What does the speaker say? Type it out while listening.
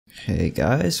Hey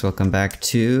guys, welcome back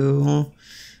to...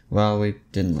 Well, we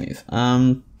didn't leave.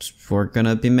 We're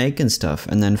gonna be making stuff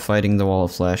and then fighting the wall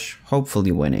of flesh,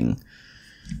 hopefully winning.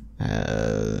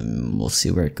 We'll see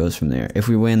where it goes from there. If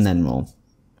we win, then we'll...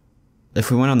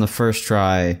 If we win on the first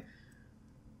try...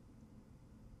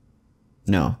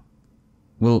 No.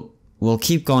 We'll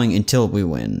keep going until we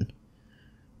win.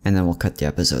 And then we'll cut the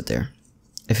episode there.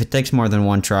 If it takes more than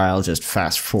one try, I'll just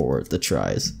fast forward the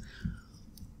tries.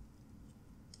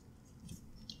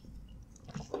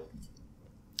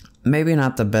 Maybe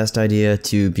not the best idea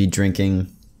to be drinking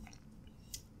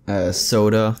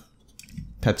soda.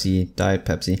 Pepsi, Diet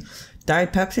Pepsi.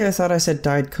 Diet Pepsi? I thought I said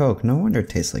Diet Coke. No wonder it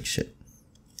tastes like shit.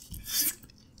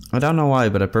 I don't know why,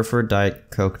 but I prefer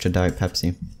Diet Coke to Diet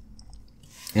Pepsi.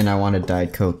 And I wanted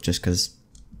Diet Coke just because...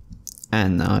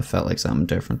 And now I felt like something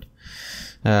different.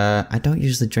 I don't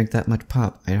usually drink that much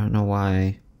pop. I don't know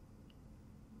why...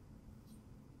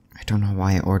 I don't know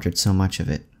why I ordered so much of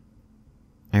it.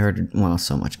 I ordered, well,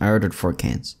 so much. I ordered 4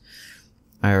 cans.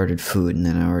 I ordered food, and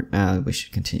then I ordered, we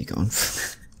should continue going.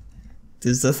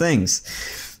 These are the things.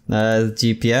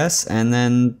 GPS, and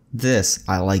then this.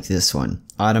 I like this one.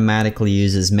 Automatically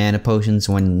uses mana potions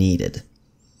when needed.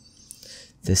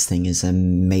 This thing is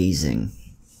amazing.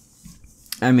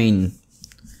 I mean,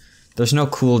 there's no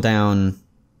cooldown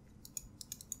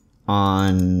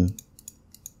on...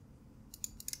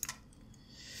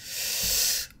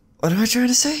 What am I trying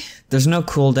to say? There's no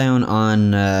cooldown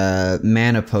on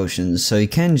mana potions, so you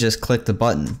can just click the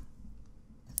button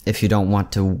if you don't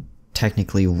want to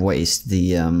technically waste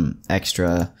the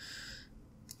extra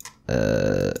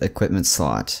equipment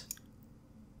slot.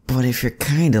 But if you're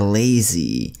kind of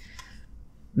lazy,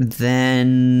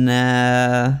 then,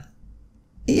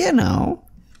 you know,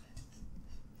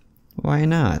 why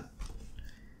not?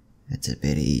 It's a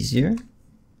bit easier.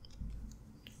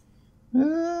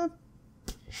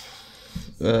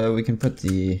 We can put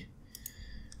the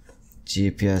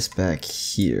GPS back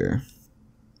here.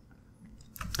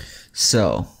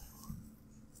 So,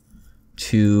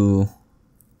 to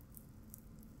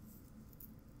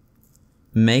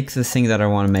make the thing that I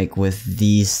want to make with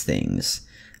these things,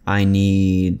 I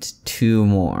need 2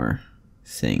 more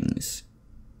things.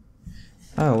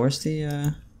 Oh, where's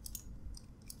the,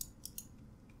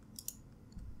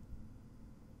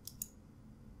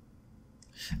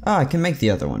 Oh, I can make the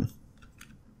other one.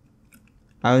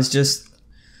 I was just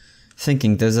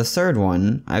thinking, there's a third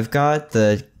one. I've got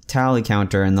the tally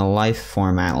counter and the life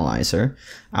form analyzer.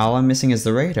 All I'm missing is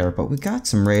the radar, but we got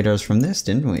some radars from this,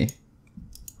 didn't we?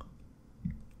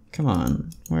 Come on,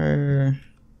 where'd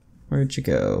you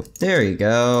go? There you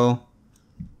go.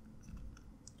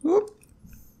 Whoop.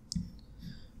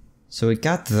 So we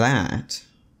got that.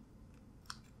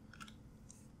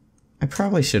 I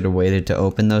probably should have waited to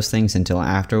open those things until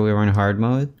after we were in hard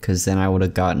mode, because then I would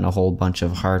have gotten a whole bunch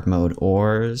of hard mode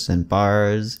ores and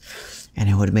bars, and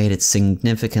it would have made it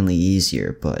significantly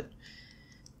easier, but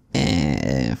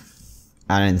I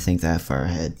didn't think that far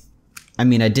ahead. I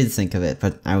mean, I did think of it,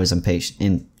 but I was impatient.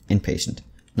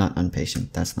 Not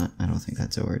impatient. That's not, I don't think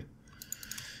that's a word.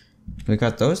 We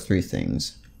got those 3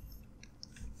 things.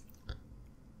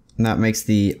 And that makes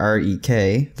the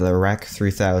REK, the REK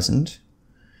 3000.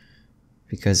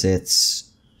 Because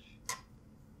it's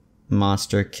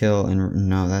monster kill and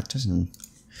no, that doesn't.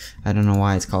 I don't know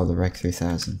why it's called the REK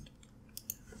 3000.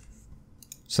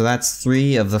 So that's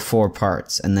 3 of the 4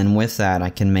 parts, and then with that I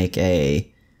can make a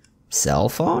cell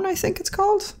phone, I think it's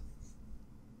called.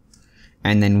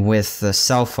 And then with the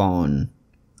cell phone,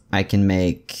 I can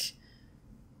make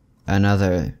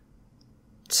another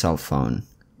cell phone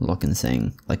looking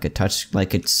thing, like a touch,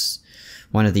 like it's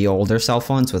one of the older cell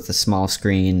phones with a small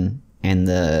screen. And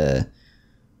the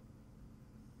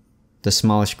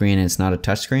smaller screen, it's not a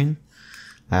touchscreen.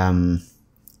 I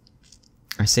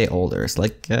say older. It's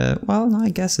like, well, no, I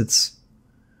guess it's...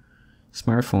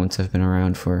 Smartphones have been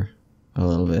around for a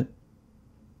little bit.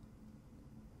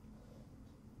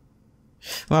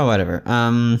 Well, whatever.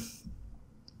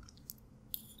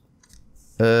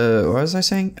 What was I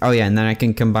saying? Oh yeah, and then I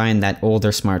can combine that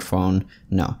older smartphone...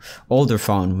 No, older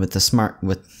phone with the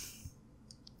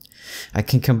I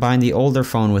can combine the older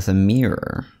phone with a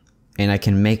mirror, and I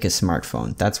can make a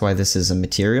smartphone. That's why this is a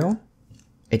material.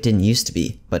 It didn't used to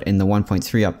be, but in the 1.3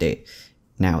 update,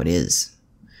 now it is.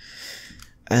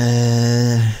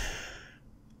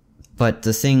 But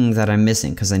the thing that I'm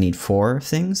missing, because I need 4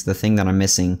 things, the thing that I'm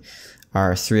missing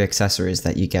are 3 accessories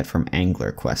that you get from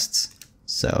angler quests.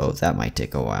 So that might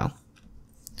take a while.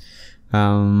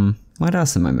 What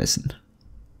else am I missing?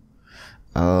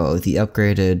 Oh, the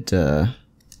upgraded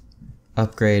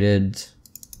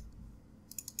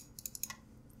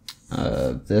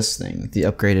this thing, the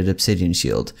upgraded obsidian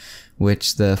shield,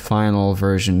 which the final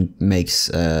version makes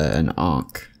an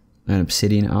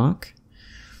obsidian ankh,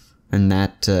 and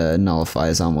that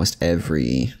nullifies almost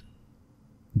every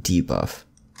debuff.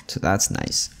 So that's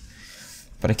nice.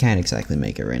 But I can't exactly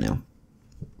make it right now.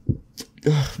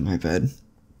 Ugh, my bad.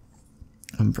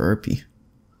 I'm burpy.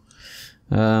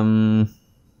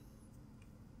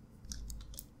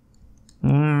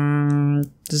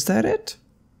 Is that it?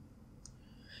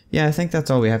 Yeah, I think that's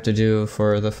all we have to do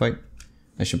for the fight.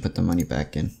 I should put the money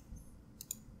back in.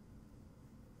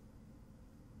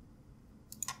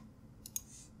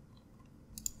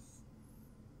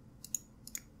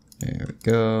 There we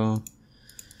go.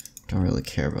 Don't really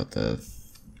care about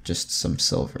just some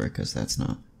silver, because that's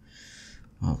not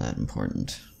all that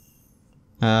important.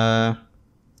 And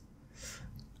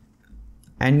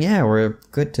yeah, we're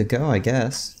good to go, I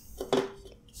guess.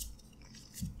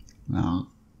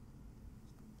 Well,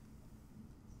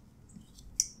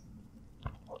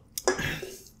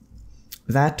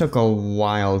 that took a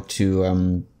while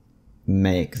to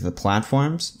make the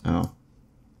platforms. Oh.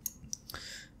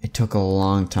 It took a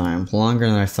long time. Longer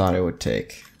than I thought it would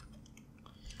take.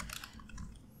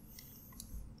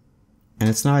 And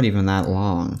it's not even that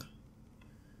long.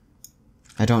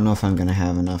 I don't know if I'm gonna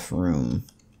have enough room.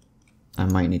 I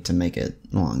might need to make it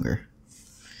longer.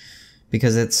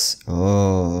 Because it's...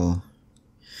 Oh...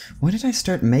 When did I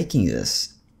start making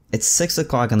this? It's 6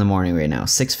 o'clock in the morning right now.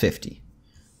 6:50.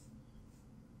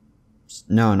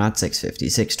 No, not 6:50.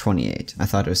 6:28. I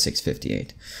thought it was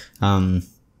 6:58.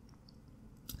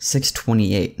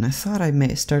 6:28. And I thought I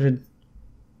started...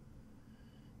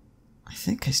 I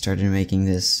think I started making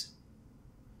this...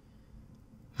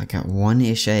 like at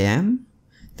 1-ish a.m.?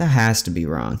 That has to be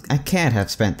wrong. I can't have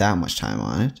spent that much time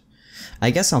on it.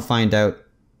 I guess I'll find out.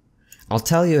 I'll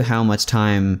tell you how much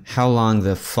time, how long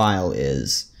the file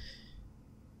is.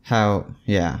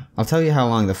 Yeah. I'll tell you how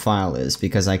long the file is,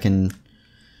 because I can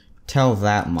tell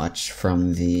that much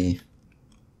from the...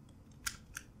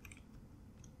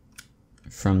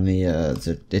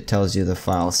 it tells you the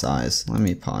file size. Let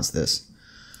me pause this.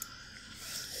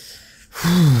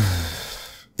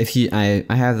 I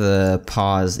have the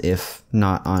pause if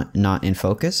not in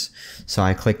focus, so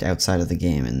I clicked outside of the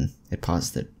game and it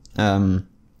paused it.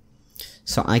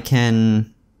 So I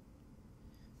can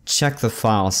check the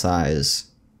file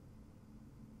size,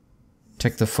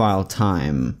 check the file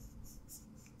time,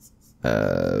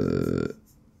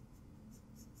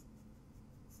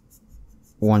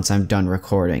 once I'm done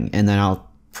recording, and then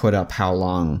I'll put up how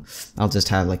long. I'll just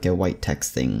have like a white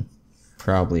text thing,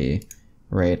 probably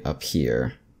right up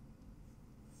here,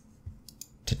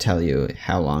 to tell you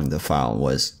how long the file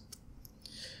was.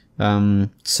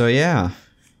 So yeah.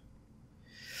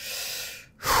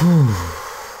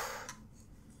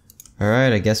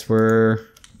 Alright, I guess we're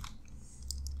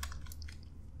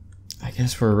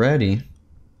ready.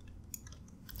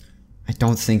 I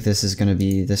don't think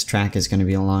this track is gonna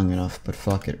be long enough, but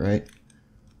fuck it, right?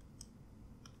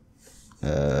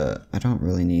 I don't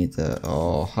really need the...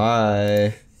 Oh,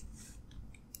 hi!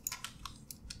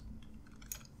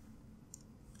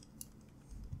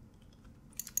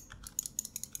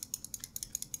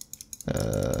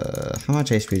 How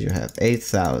much HP do you have?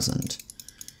 8,000.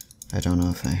 I don't know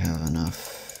if I have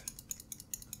enough.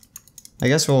 I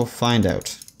guess we'll find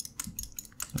out.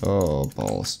 Oh,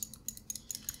 balls.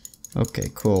 Okay,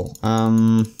 cool.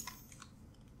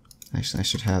 Actually, I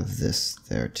should have this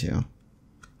there too.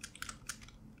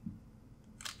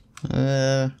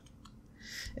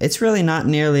 It's really not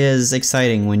nearly as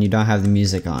exciting when you don't have the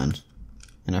music on.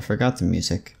 And I forgot the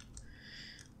music.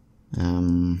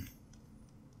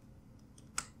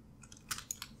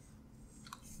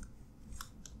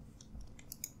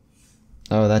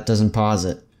 Oh, that doesn't pause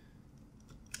it.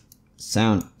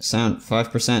 Sound,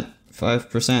 5%,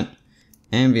 5%,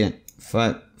 ambient,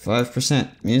 5%,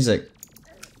 music,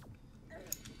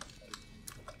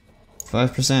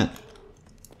 5%.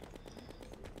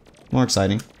 More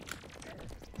exciting.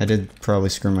 I did probably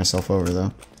screw myself over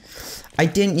though. I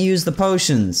didn't use the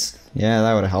potions! Yeah,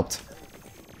 that would have helped.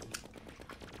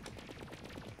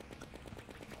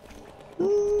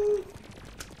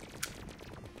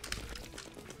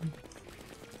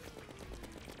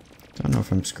 Don't know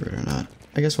if I'm screwed or not.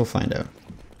 I guess we'll find out.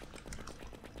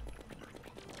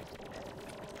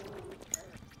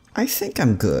 I think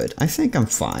I'm good. I think I'm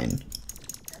fine.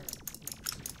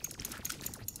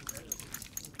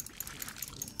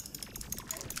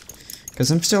 Because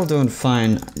I'm still doing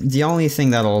fine. The only thing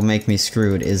that'll make me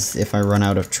screwed is if I run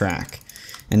out of track.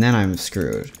 And then I'm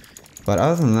screwed. But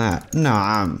other than that, no,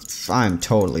 I'm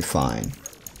totally fine.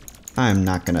 I'm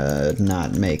not gonna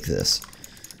not make this.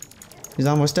 He's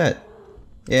almost dead.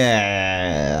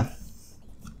 Yeah.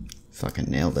 Fucking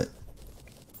nailed it.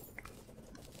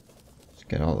 Let's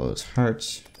get all those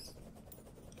hearts.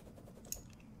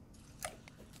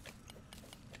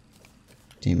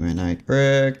 Demonite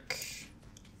brick.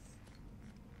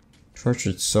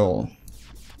 Tortured soul.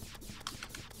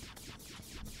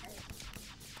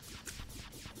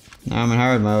 Now I'm in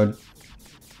hard mode.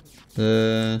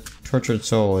 The tortured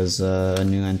soul is a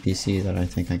new NPC that I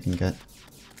think I can get.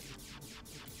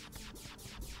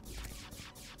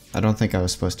 I don't think I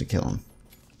was supposed to kill him.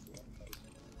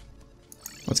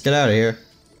 Let's get out of here.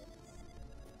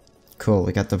 Cool,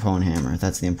 we got the bone hammer.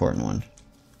 That's the important one.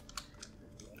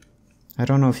 I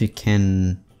don't know if you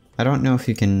can... I don't know if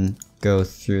you can go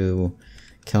through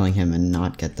killing him and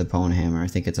not get the bone hammer. I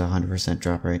think it's a 100%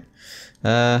 drop rate.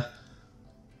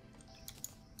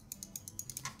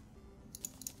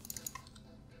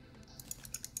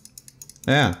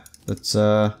 Yeah, that's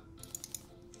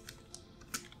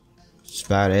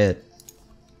about it.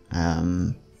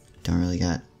 Don't really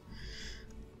got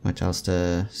much else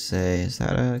to say. Is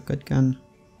that a good gun?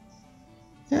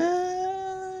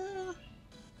 Yeah.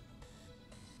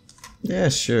 Yeah,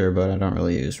 sure, but I don't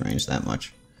really use range that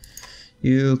much.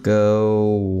 You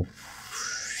go...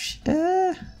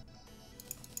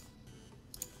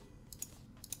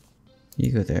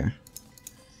 You go there.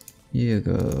 You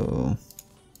go...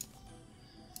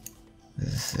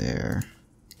 there.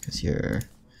 Because you're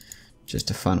just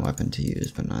a fun weapon to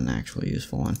use, but not an actual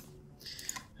useful one.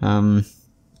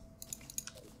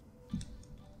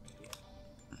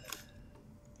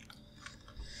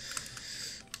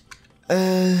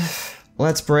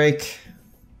 Let's break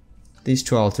these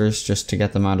 2 altars just to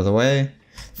get them out of the way.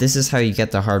 This is how you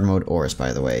get the hard mode ores,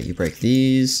 by the way. You break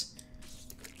these,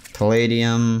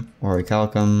 palladium,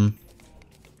 orichalcum.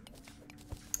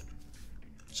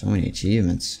 So many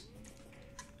achievements.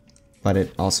 But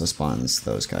it also spawns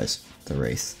those guys, the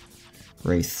wraiths.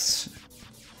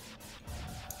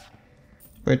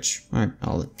 Which aren't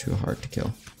all too hard to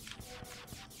kill.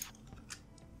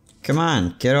 Come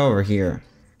on, get over here.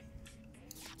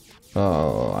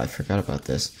 Oh, I forgot about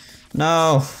this.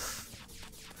 No!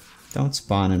 Don't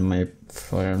spawn in my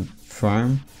farm.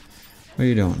 What are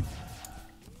you doing?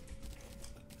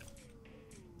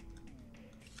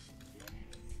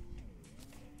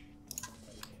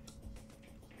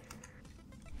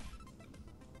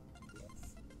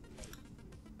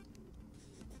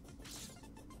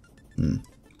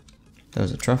 That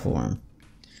was a truffle worm.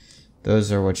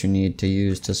 Those are what you need to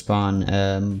use to spawn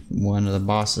one of the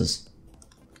bosses.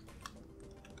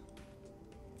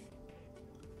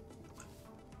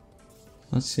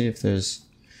 Let's see if there's...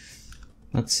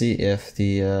 Let's see if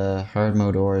the hard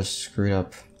mode ores screwed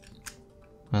up.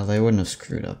 Well, they wouldn't have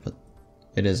screwed up, but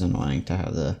it is annoying to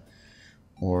have the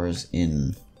ores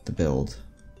in the build.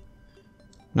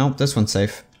 Nope, this one's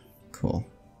safe. Cool.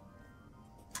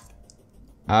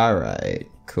 Alright,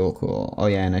 cool. Oh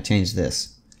yeah, and I changed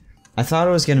this. I thought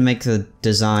it was gonna make the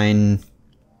design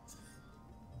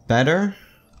better,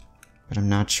 but I'm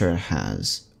not sure it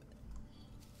has.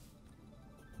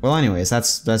 Well, anyways,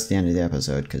 that's the end of the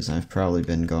episode, because I've probably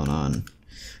been going on.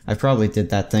 I probably did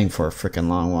that thing for a freaking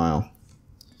long while.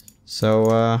 So,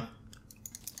 oh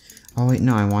wait,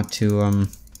 no, I want to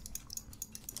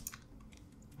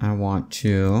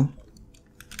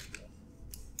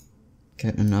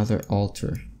get another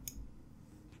altar.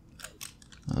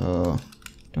 Oh,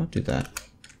 don't do that.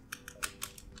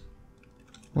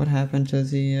 What happened to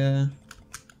the,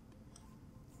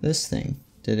 this thing?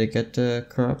 Did it get,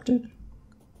 corrupted?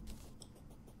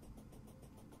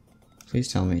 Please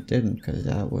tell me it didn't, because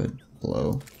that would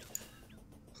blow.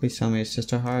 Please tell me it's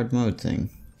just a hard mode thing.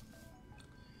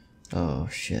 Oh,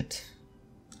 shit.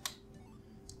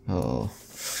 Oh.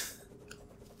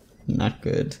 Not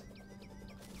good.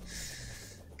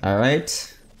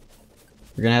 Alright.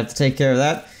 We're gonna have to take care of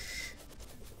that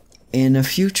in a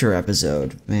future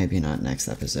episode. Maybe not next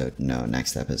episode. No,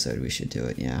 next episode we should do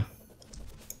it, yeah.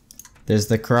 There's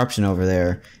the corruption over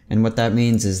there, and what that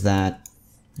means is that...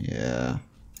 yeah...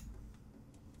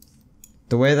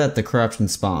 the way that the corruption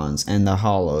spawns, and the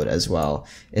hollowed as well,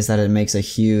 is that it makes a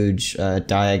huge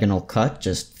diagonal cut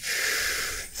just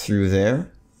through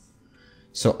there.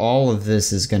 So all of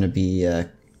this is going to be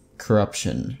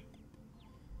corruption.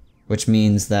 Which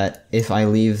means that if I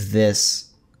leave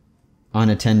this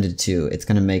unattended to, it's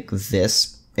going to make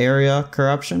this area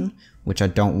corruption, which I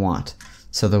don't want.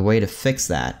 So the way to fix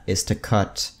that is to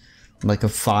cut like a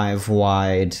 5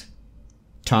 wide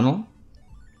tunnel.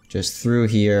 Just through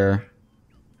here.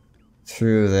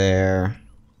 Through there,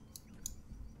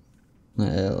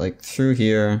 like through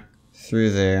here, through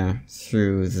there,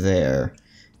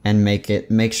 and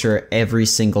make sure every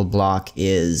single block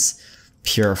is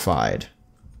purified,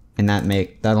 and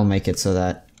that'll make it so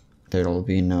that there'll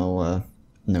be no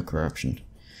corruption,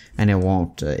 and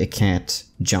it can't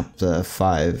jump the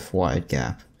 5 wide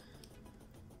gap.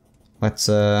 Let's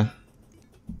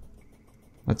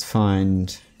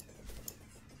find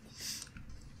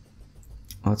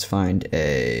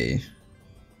a,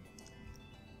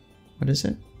 what is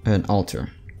it? An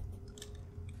altar.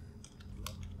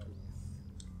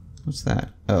 What's that?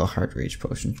 Oh, heart reach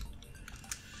potion.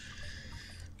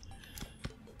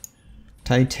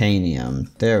 Titanium.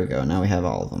 There we go. Now we have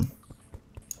all of them.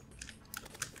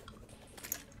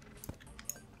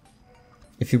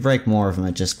 If you break more of them,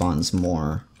 it just spawns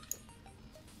more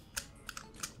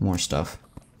stuff.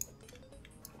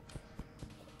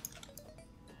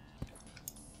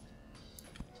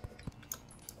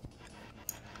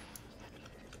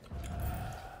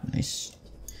 Nice.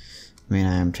 I mean,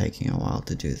 I am taking a while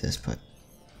to do this, but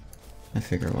I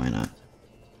figure why not.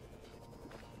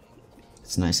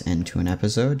 It's a nice end to an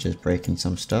episode, just breaking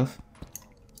some stuff.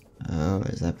 Oh,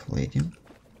 is that palladium?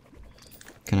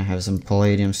 Can I have some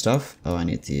palladium stuff? Oh, I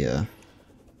need the,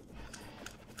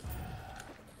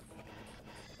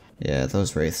 yeah,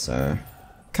 those wraiths are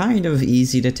kind of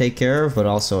easy to take care of, but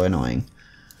also annoying.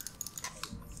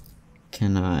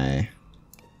 Can I...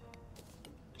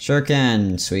 Sure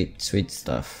can! Sweet, sweet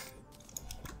stuff.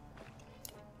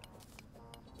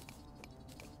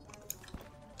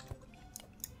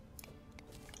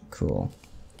 Cool.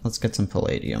 Let's get some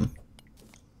palladium.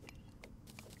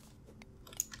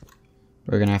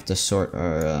 We're gonna have to sort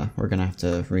our, we're gonna have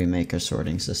to remake our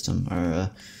sorting system,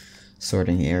 our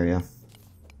sorting area.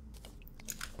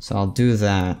 So I'll do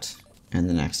that in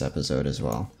the next episode as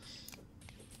well.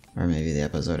 Or maybe the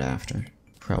episode after.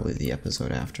 Probably the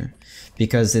episode after.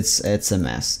 Because it's a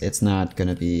mess. It's not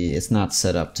gonna be, it's not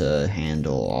set up to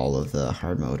handle all of the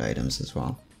hard mode items as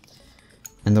well.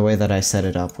 And the way that I set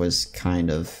it up was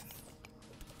kind of...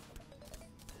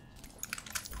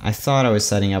 I thought I was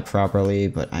setting up properly,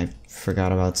 but I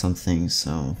forgot about some things,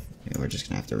 so we're just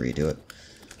gonna have to redo it.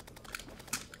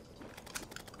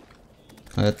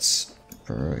 Let's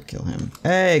kill him.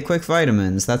 Hey, quick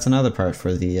vitamins! That's another part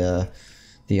for the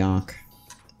Ankh.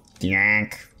 The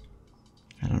Ankh!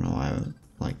 I don't know why I would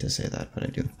like to say that, but I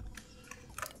do.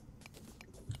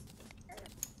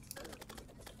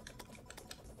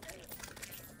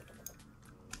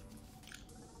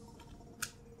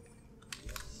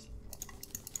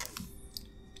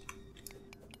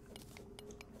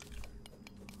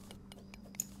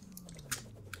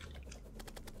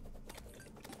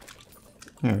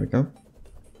 There we go.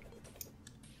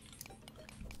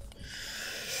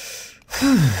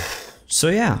 So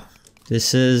yeah,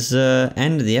 this is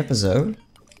end of the episode.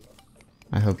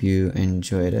 I hope you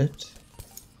enjoyed it.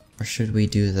 Or should we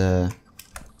do the...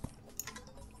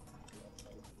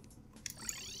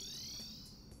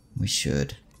 We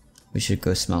should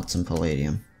go smelt some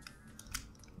palladium.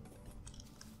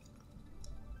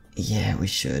 Yeah, we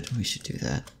should do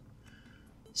that.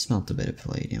 Smelt a bit of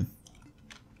palladium.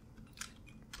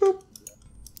 Boop.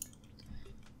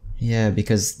 Yeah,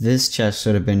 because this chest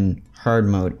should have been hard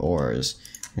mode ores,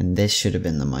 and this should have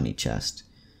been the money chest.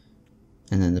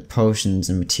 And then the potions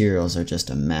and materials are just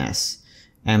a mess.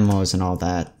 Ammos and all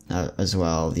that as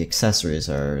well. The accessories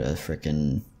are a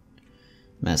freaking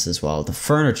mess as well. The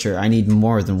furniture, I need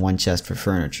more than one chest for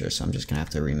furniture, so I'm just gonna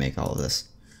have to remake all of this.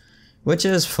 Which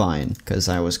is fine, because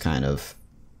I was kind of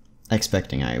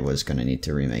expecting I was gonna need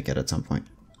to remake it at some point.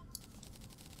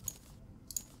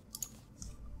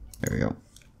 There we go.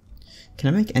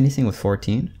 Can I make anything with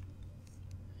 14?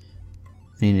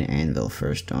 I need an anvil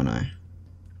first, don't I?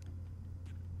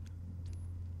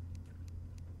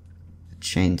 A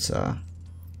chainsaw. I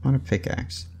want a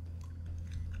pickaxe.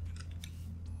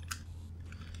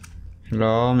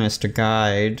 Hello, Mr.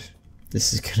 Guide.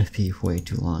 This is gonna be way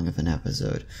too long of an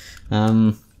episode.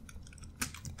 But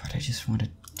I just want to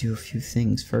do a few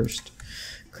things first.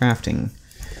 Crafting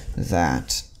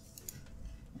that.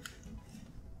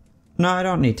 No, I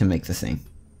don't need to make the thing.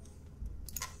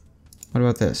 What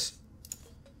about this?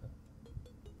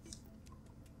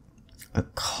 A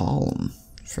column.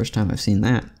 First time I've seen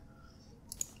that.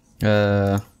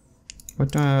 How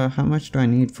much do I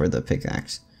need for the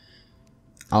pickaxe?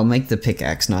 I'll make the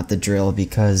pickaxe, not the drill,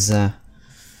 because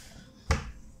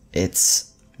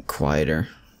it's quieter.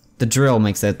 The drill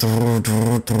makes that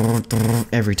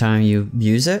every time you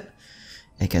use it.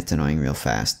 It gets annoying real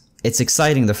fast. It's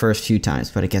exciting the first few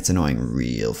times, but it gets annoying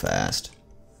real fast.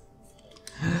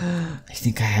 I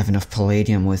think I have enough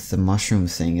palladium with the mushroom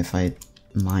thing if I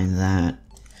mine that.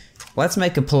 Let's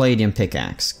make a palladium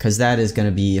pickaxe, because that is going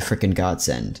to be a freaking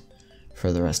godsend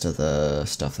for the rest of the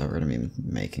stuff that we're going to be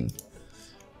making.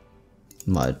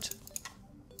 Mud.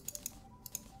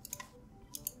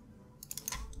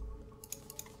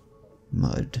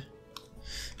 Mud.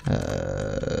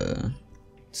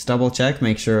 Let's double check,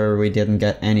 make sure we didn't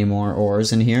get any more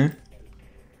ores in here.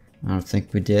 I don't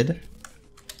think we did.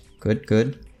 Good,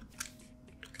 good.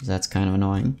 'Cause that's kind of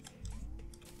annoying.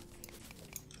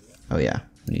 Oh yeah,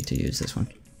 we need to use this one.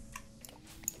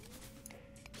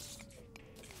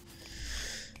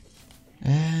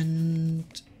 And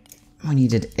we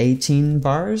needed 18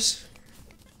 bars.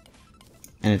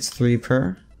 And it's 3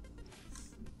 per.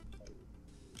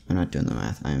 I'm not doing the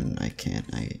math. I mean I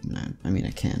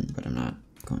can, but I'm not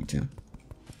going to.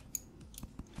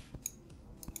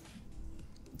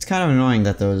 It's kind of annoying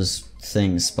that those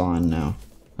things spawn now.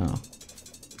 Oh.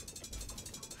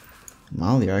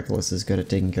 Well, the Archelaus is good at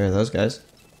taking care of those guys.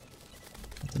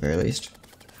 At the very least.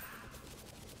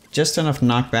 Just enough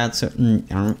knockback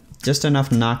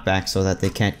so that they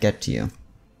can't get to you.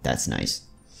 That's nice.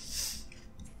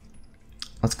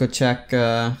 Let's go check,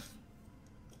 let's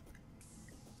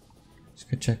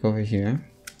go check over here.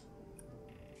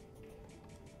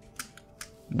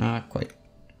 Not quite.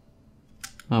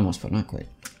 Almost, but not quite.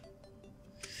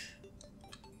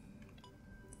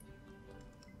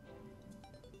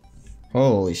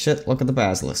 Holy shit, look at the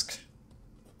basilisk.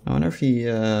 I wonder if he,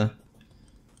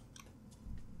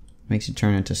 makes you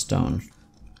turn into stone.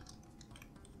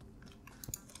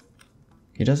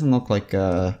 He doesn't look like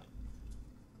a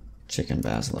chicken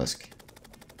basilisk.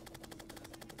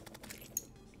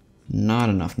 Not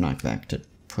enough knockback to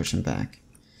push him back.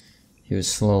 He was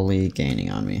slowly gaining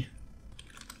on me.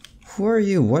 Who are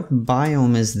you? What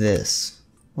biome is this?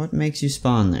 What makes you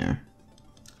spawn there?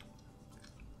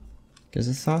 Because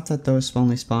I thought that those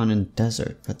only spawn in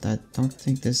desert, but I don't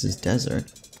think this is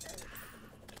desert.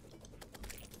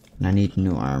 And I need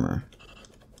new armor.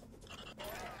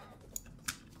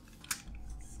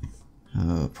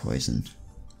 Oh, poison.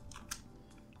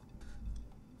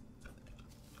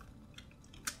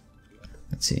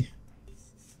 Let's see.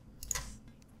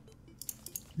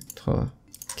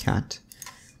 Cat.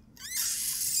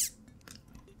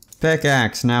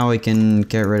 Pickaxe! Now we can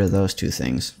get rid of those 2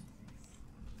 things.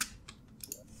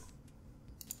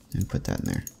 And put that in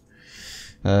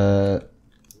there.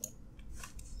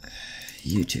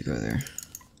 You 2 go there.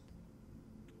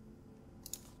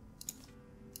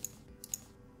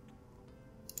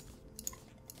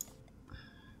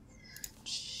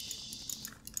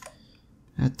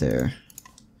 That there.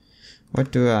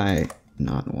 What do I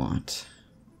not want?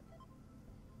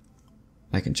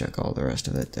 I can check all the rest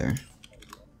of it there.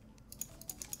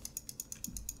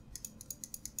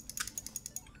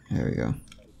 There we go.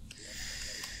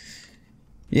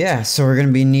 Yeah, so we're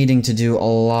gonna be needing to do a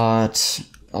lot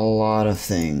of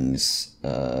things.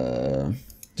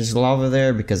 There's lava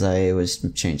there because I was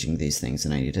changing these things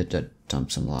and I needed to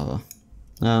dump some lava.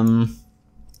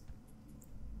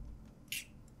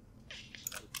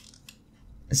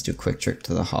 Let's do a quick trick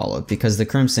to the hollowed because the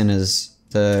crimson is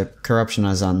the corruption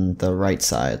is on the right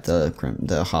side.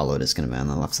 The hollowed is gonna be on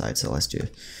the left side. So let's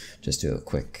just do a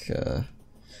quick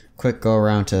go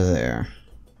around to there.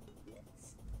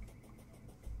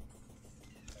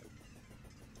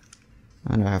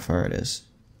 I don't know how far it is.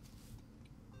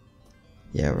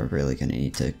 Yeah, we're really gonna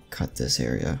need to cut this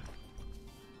area.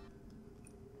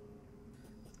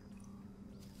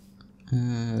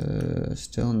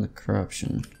 Still in the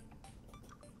corruption.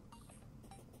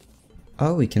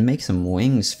 Oh, we can make some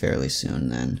wings fairly soon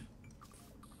then.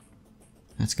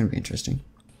 That's gonna be interesting.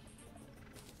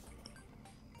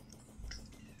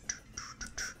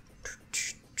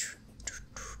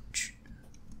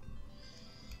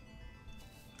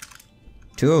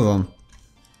 Two of them.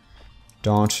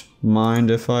 Don't mind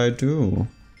if I do.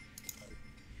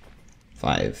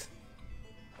 5.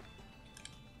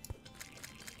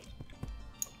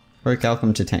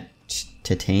 Orichalcum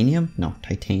titanium? No,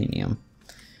 titanium.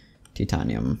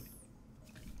 Titanium.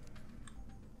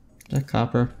 Is that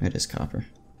copper? It is copper.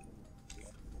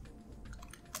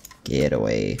 Get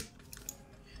away.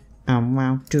 I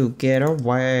want to get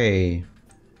away.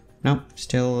 Nope,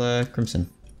 still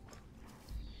crimson.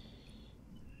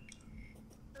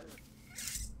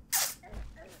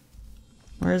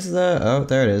 Where's the... oh,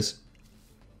 there it is.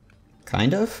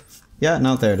 Kind of? Yeah,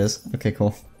 no, there it is. Okay,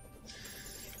 cool.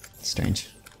 Strange.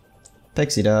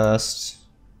 Pixie dust.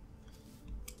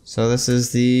 So this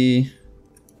is the...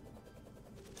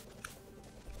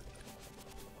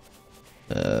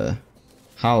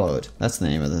 hollowed. That's the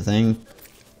name of the thing.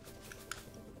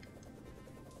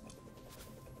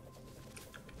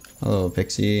 Hello,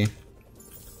 Pixie.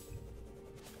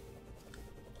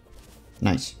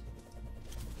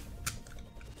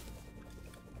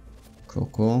 Cool,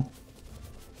 cool.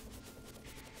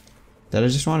 Did I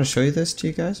just want to show you this to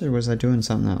you guys, or was I doing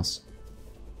something else?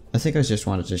 I think I just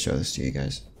wanted to show this to you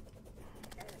guys.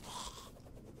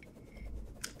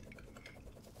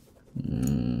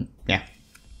 Yeah.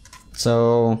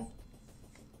 So...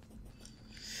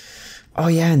 Oh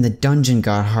yeah, and the dungeon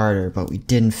got harder, but we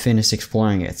didn't finish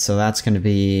exploring it, so that's going to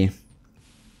be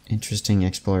interesting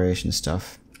exploration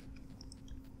stuff.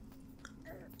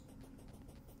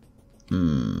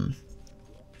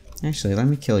 Actually, let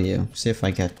me kill you. See if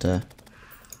I get,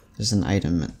 there's an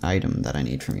item that I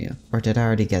need from you. Or did I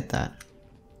already get that?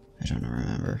 I don't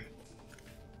remember.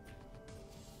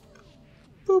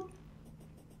 Boop.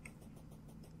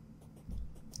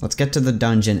 Let's get to the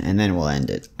dungeon and then we'll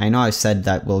end it. I know I've said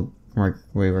that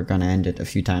we were gonna end it a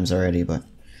few times already, but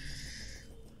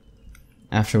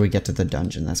after we get to the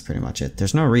dungeon, that's pretty much it.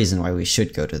 There's no reason why we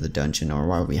should go to the dungeon or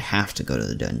why we have to go to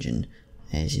the dungeon.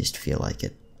 I just feel like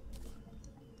it.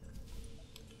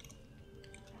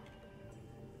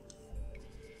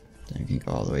 Then we can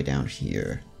go all the way down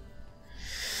here.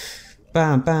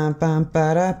 Bam bam bam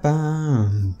ba da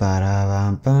bam ba da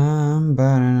bam bam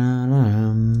ba da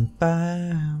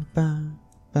bam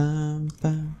bam bam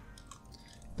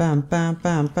bam bam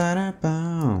bam ba da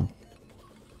bam.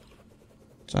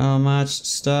 So much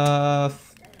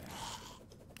stuff.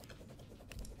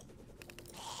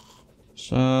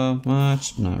 So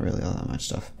much. Not really all that much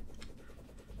stuff.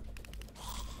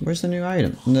 Where's the new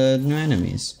item? The new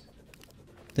enemies?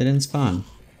 They didn't spawn.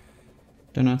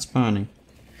 They're not spawning.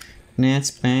 Not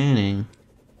spawning.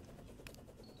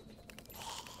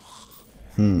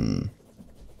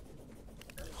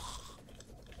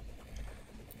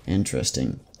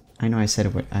 Interesting. I know I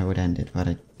said I would end it,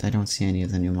 but I don't see any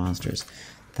of the new monsters.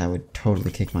 That would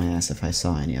totally kick my ass if I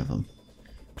saw any of them.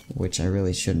 Which I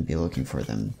really shouldn't be looking for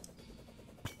them.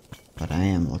 But I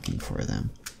am looking for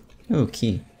them. Ooh,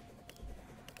 key.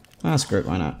 Ah, screw it,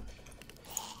 why not?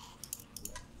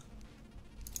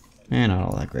 Not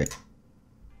all that great.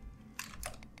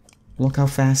 Look how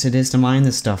fast it is to mine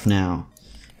this stuff now.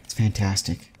 It's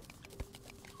fantastic.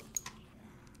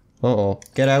 Uh-oh,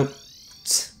 get out.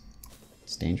 It's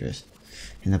dangerous.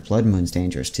 And the blood moon's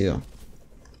dangerous too.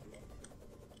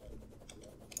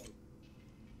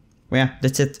 Well, yeah,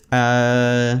 that's it.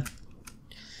 That's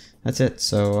it.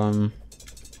 So,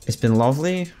 it's been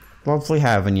lovely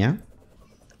having you.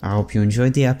 I hope you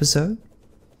enjoyed the episode.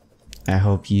 I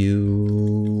hope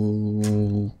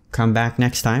you come back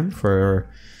next time for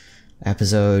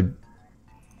episode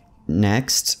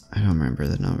next. I don't remember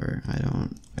the number. I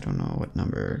don't know what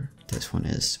number this one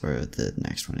is or the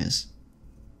next one is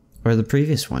or the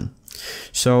previous one.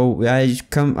 So I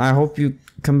hope you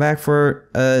come back for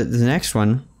the next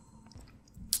one.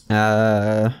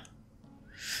 I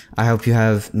hope you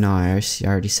have. No, I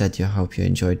already said I hope you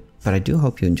enjoyed, but I do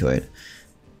hope you enjoyed.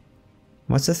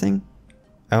 What's the thing?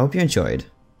 I hope you enjoyed.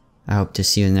 I hope to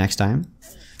see you next time.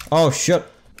 Oh shit!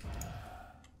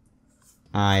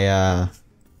 I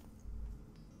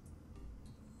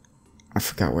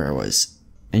forgot where I was.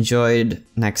 Enjoyed.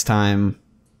 Next time.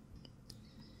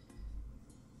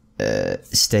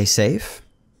 Stay safe.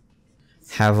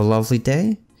 Have a lovely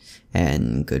day,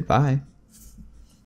 and goodbye.